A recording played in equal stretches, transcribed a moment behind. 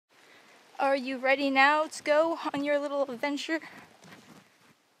Are you ready now to go on your little adventure?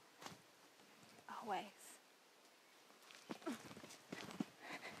 Always.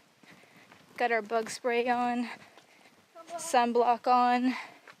 Got our bug spray on, sunblock on,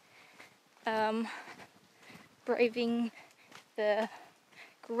 braving the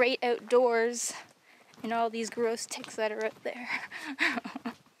great outdoors and all these gross ticks that are out there.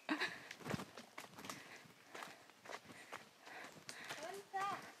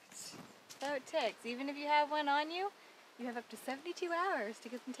 About ticks. Even if you have one on you, you have up to 72 hours to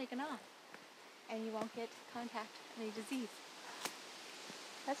get them taken off. And you won't get contact any disease.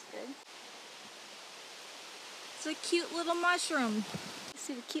 That's good. It's a cute little mushroom. You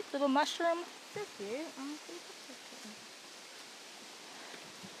see the cute little mushroom? So cute.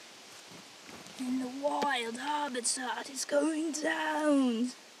 And the wild habitat is going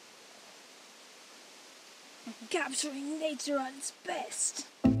down. Capturing nature at its best.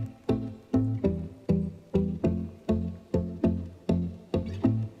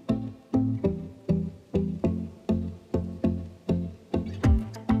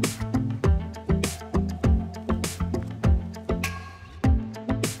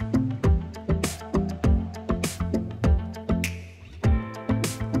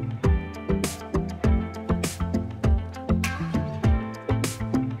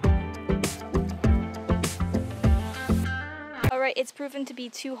 Alright, it's proven to be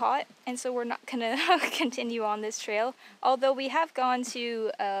too hot, and so we're not gonna continue on this trail. Although we have gone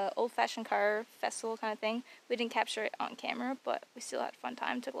to old-fashioned car festival kind of thing. We didn't capture it on camera, but we still had a fun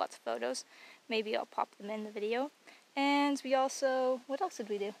time, took lots of photos. Maybe I'll pop them in the video. And we also, what else did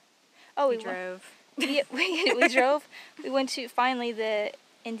we do? Oh, we drove. We drove. We went to, finally, the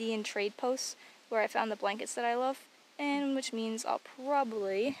Indian trade post, where I found the blankets that I love, and which means I'll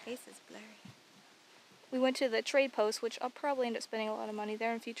probably... Face is blurry. We went to the trade post, which I'll probably end up spending a lot of money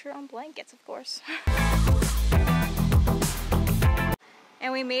there in future on blankets, of course.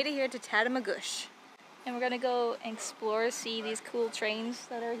 And we made it here to Tatamagouche. And we're gonna go explore, see these cool trains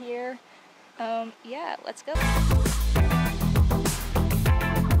that are here. Yeah, let's go.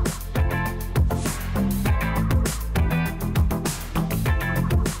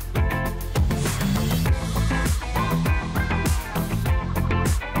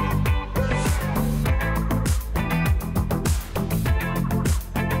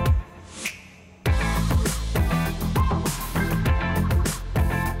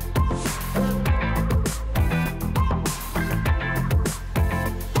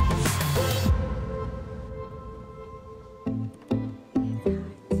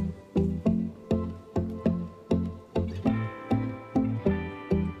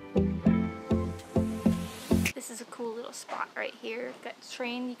 This is a cool little spot right here. Got a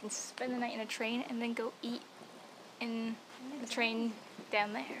train, you can spend the night in a train and then go eat in the train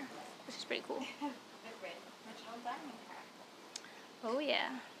down there, which is pretty cool. Oh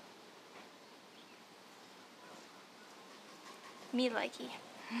yeah. Me likey.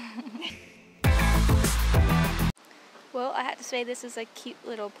 Well, I had to say this is a cute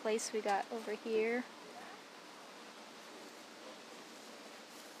little place we got over here.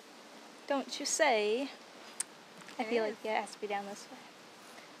 Don't you say? I feel like, yeah, it has to be down this way.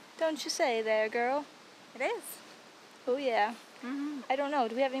 Don't you say there, girl? It is. Oh yeah. I don't know,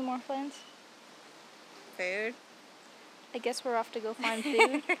 do we have any more plans? Food. I guess we're off to go find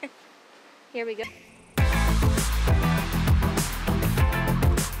food. Here we go.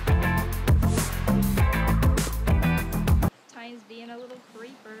 Time's being a little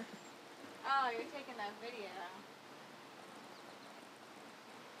creeper. Oh, you're taking that video.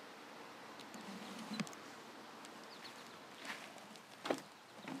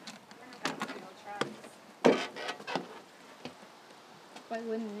 Why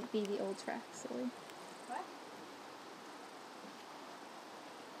wouldn't it be the old track, silly? What?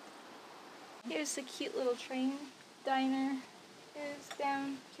 Here's a cute little train diner. Here's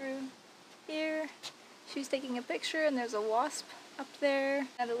down through here. She was taking a picture and there's a wasp up there.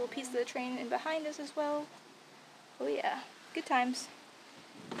 And a little piece of the train in behind us as well. Oh yeah, good times.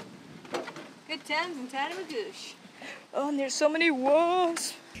 Good times in Tatamagouche. Oh, and there's so many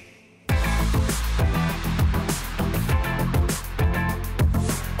wasps.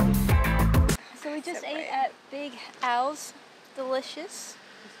 So we just ate at Big Al's. Delicious.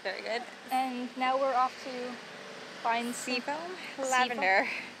 It's very good. And now we're off to find Seafoam lavender.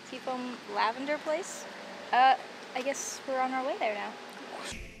 Seafoam lavender place. I guess we're on our way there now.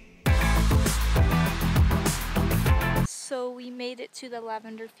 So we made it to the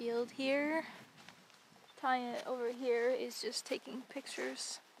lavender field here. Tanya over here is just taking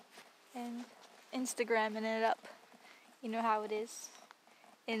pictures and Instagramming it up. You know how it is.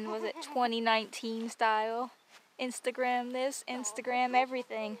 in, was it 2019 style? Instagram this, Instagram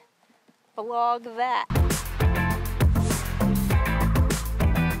everything. Vlog that.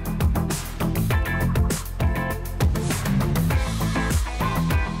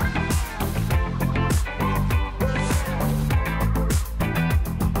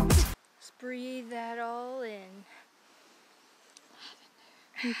 Just breathe that all in.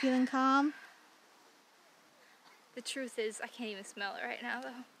 You feeling calm? The truth is, I can't even smell it right now,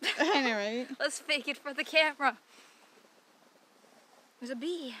 though. I know, right? Let's fake it for the camera. There's a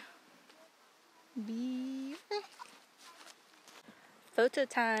bee. Bee. Photo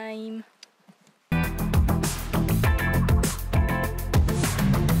time.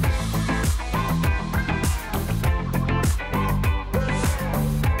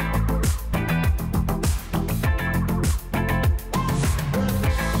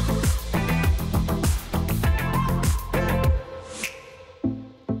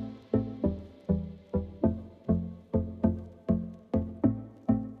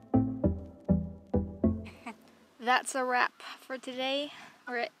 That's a wrap for today.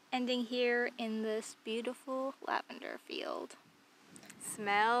 We're ending here in this beautiful lavender field.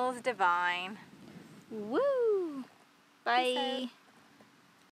 Smells divine. Woo! Bye.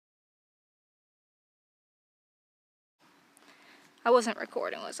 I wasn't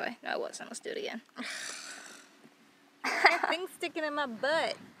recording, was I? No, I wasn't. Let's do it again. Thing's sticking in my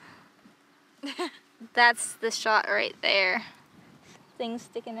butt. That's the shot right there. Thing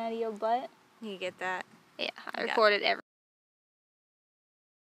sticking out of your butt. You get that? Yeah, I recorded everything.